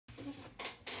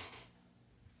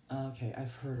Okay,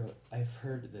 I've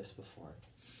heard this before.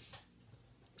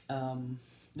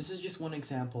 This is just one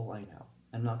example I know.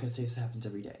 I'm not gonna say this happens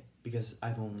every day because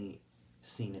I've only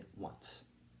seen it once.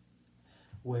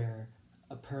 Where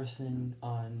a person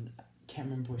on, can't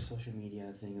remember what social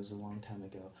media thing, it was a long time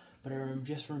ago, but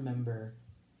just remember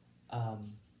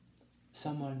um,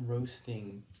 someone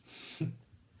roasting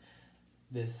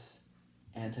this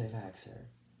anti-vaxxer.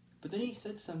 But then he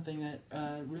said something that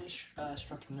really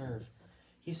struck a nerve.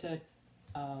 He said,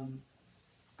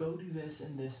 "Go do this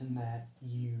and this and that,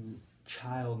 you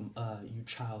child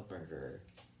murderer."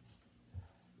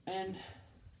 And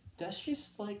that's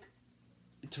just like,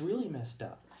 it's really messed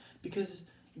up, because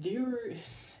they were,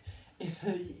 if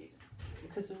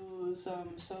because it was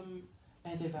some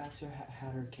anti-vaxxer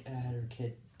had her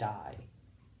kid die,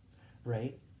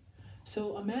 right?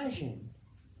 So imagine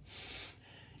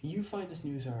you find this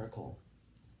news article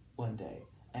one day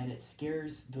and it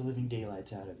scares the living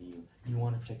daylights out of you. You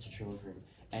want to protect your children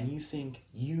and you think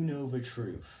you know the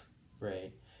truth,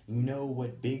 right? You know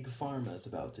what big pharma is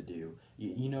about to do.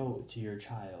 You know to your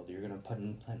child you're gonna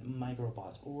implant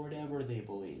microbots or whatever they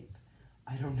believe.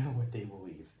 I don't know what they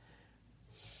believe.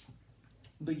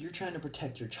 But you're trying to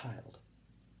protect your child.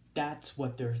 That's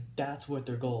what their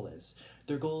goal is.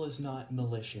 Their goal is not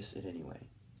malicious in any way.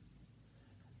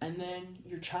 And then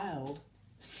your child,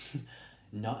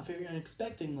 not very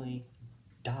unexpectedly,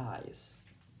 dies.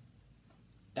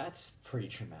 That's pretty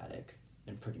traumatic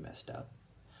and pretty messed up.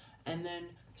 And then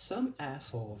some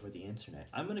asshole over the internet,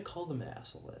 I'm gonna call them an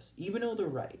asshole this, even though they're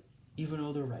right,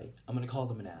 I'm gonna call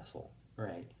them an asshole,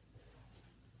 right?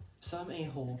 Some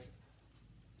a-hole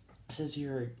says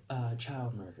you're a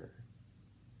child murderer.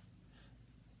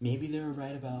 Maybe they're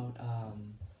right about,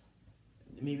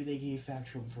 maybe they gave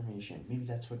factual information. Maybe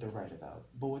that's what they're right about.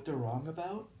 But what they're wrong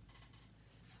about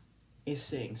is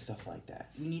saying stuff like that.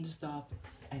 We need to stop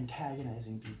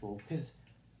antagonizing people because,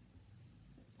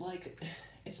 like,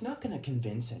 it's not gonna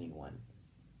convince anyone,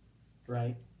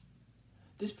 right?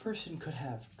 This person could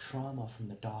have trauma from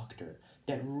the doctor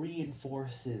that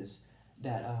reinforces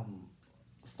that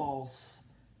false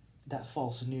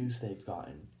news they've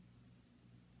gotten.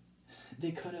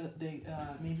 They could have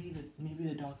maybe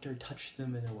the doctor touched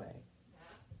them in a way,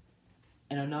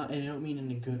 and I don't mean in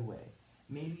a good way.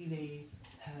 Maybe they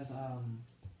have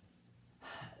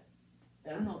I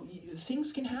don't know.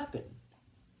 Things can happen.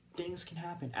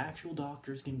 Actual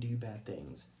doctors can do bad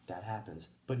things. That happens.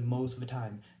 But most of the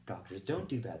time, doctors don't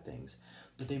do bad things.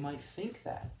 But they might think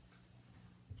that.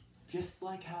 Just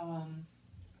like how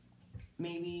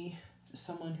maybe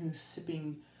someone who's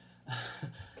sipping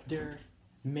their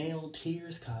male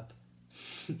tears cup,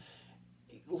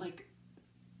 like,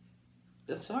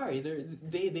 I'm sorry,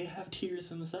 they have tears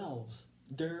themselves.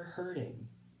 They're hurting.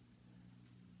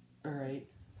 Alright?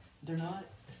 They're not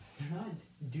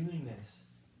doing this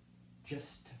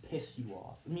just to piss you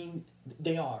off. I mean,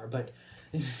 they are, but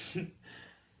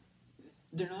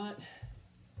they're not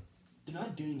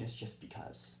doing this just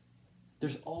because.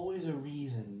 There's always a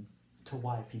reason to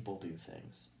why people do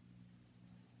things.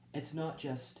 It's not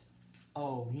just,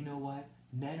 oh, you know what?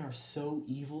 Men are so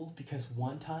evil because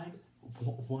one time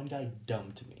one guy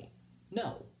dumped me.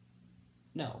 No.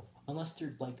 Unless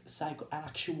they're like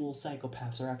actual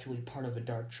psychopaths are actually part of a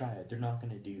dark triad, they're not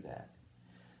gonna do that.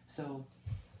 So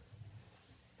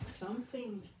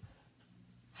something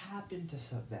happened to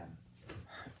them.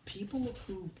 People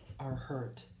who are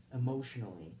hurt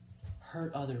emotionally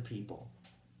hurt other people.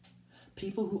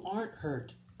 People who aren't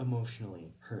hurt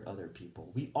emotionally hurt other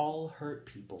people. We all hurt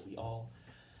people. We all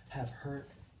have hurt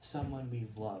someone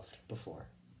we've loved before.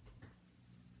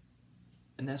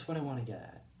 And that's what I want to get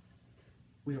at.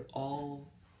 We're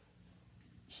all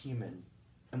human,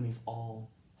 and we've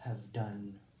all have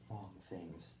done wrong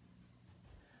things.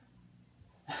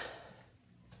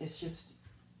 It's just,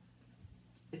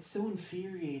 it's so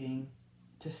infuriating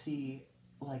to see,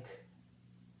 like,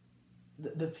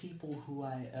 the people who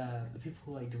I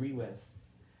agree with,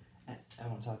 and I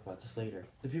want to talk about this later,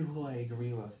 the people who I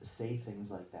agree with say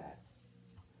things like that.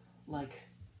 Like,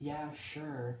 yeah,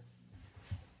 sure,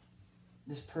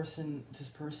 this person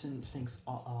thinks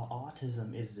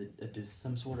autism is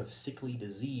some sort of sickly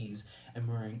disease, and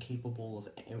we're incapable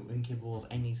of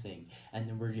anything, and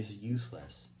then we're just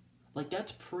useless. Like,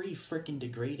 that's pretty freaking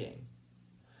degrading.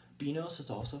 But you know, it's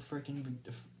also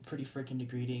pretty freaking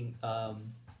degrading.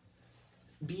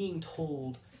 Being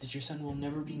told that your son will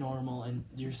never be normal and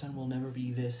your son will never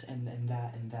be this and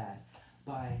that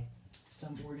by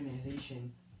some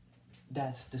organization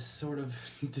that's this sort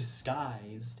of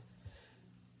disguised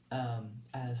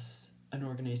as an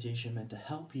organization meant to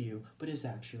help you, but is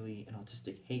actually an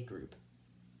autistic hate group.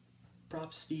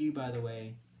 props to you, by the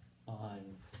way, on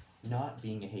not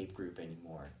being a hate group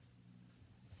anymore.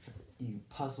 You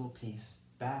puzzle piece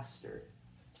bastard.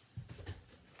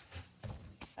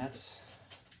 That's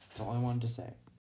all I wanted to say.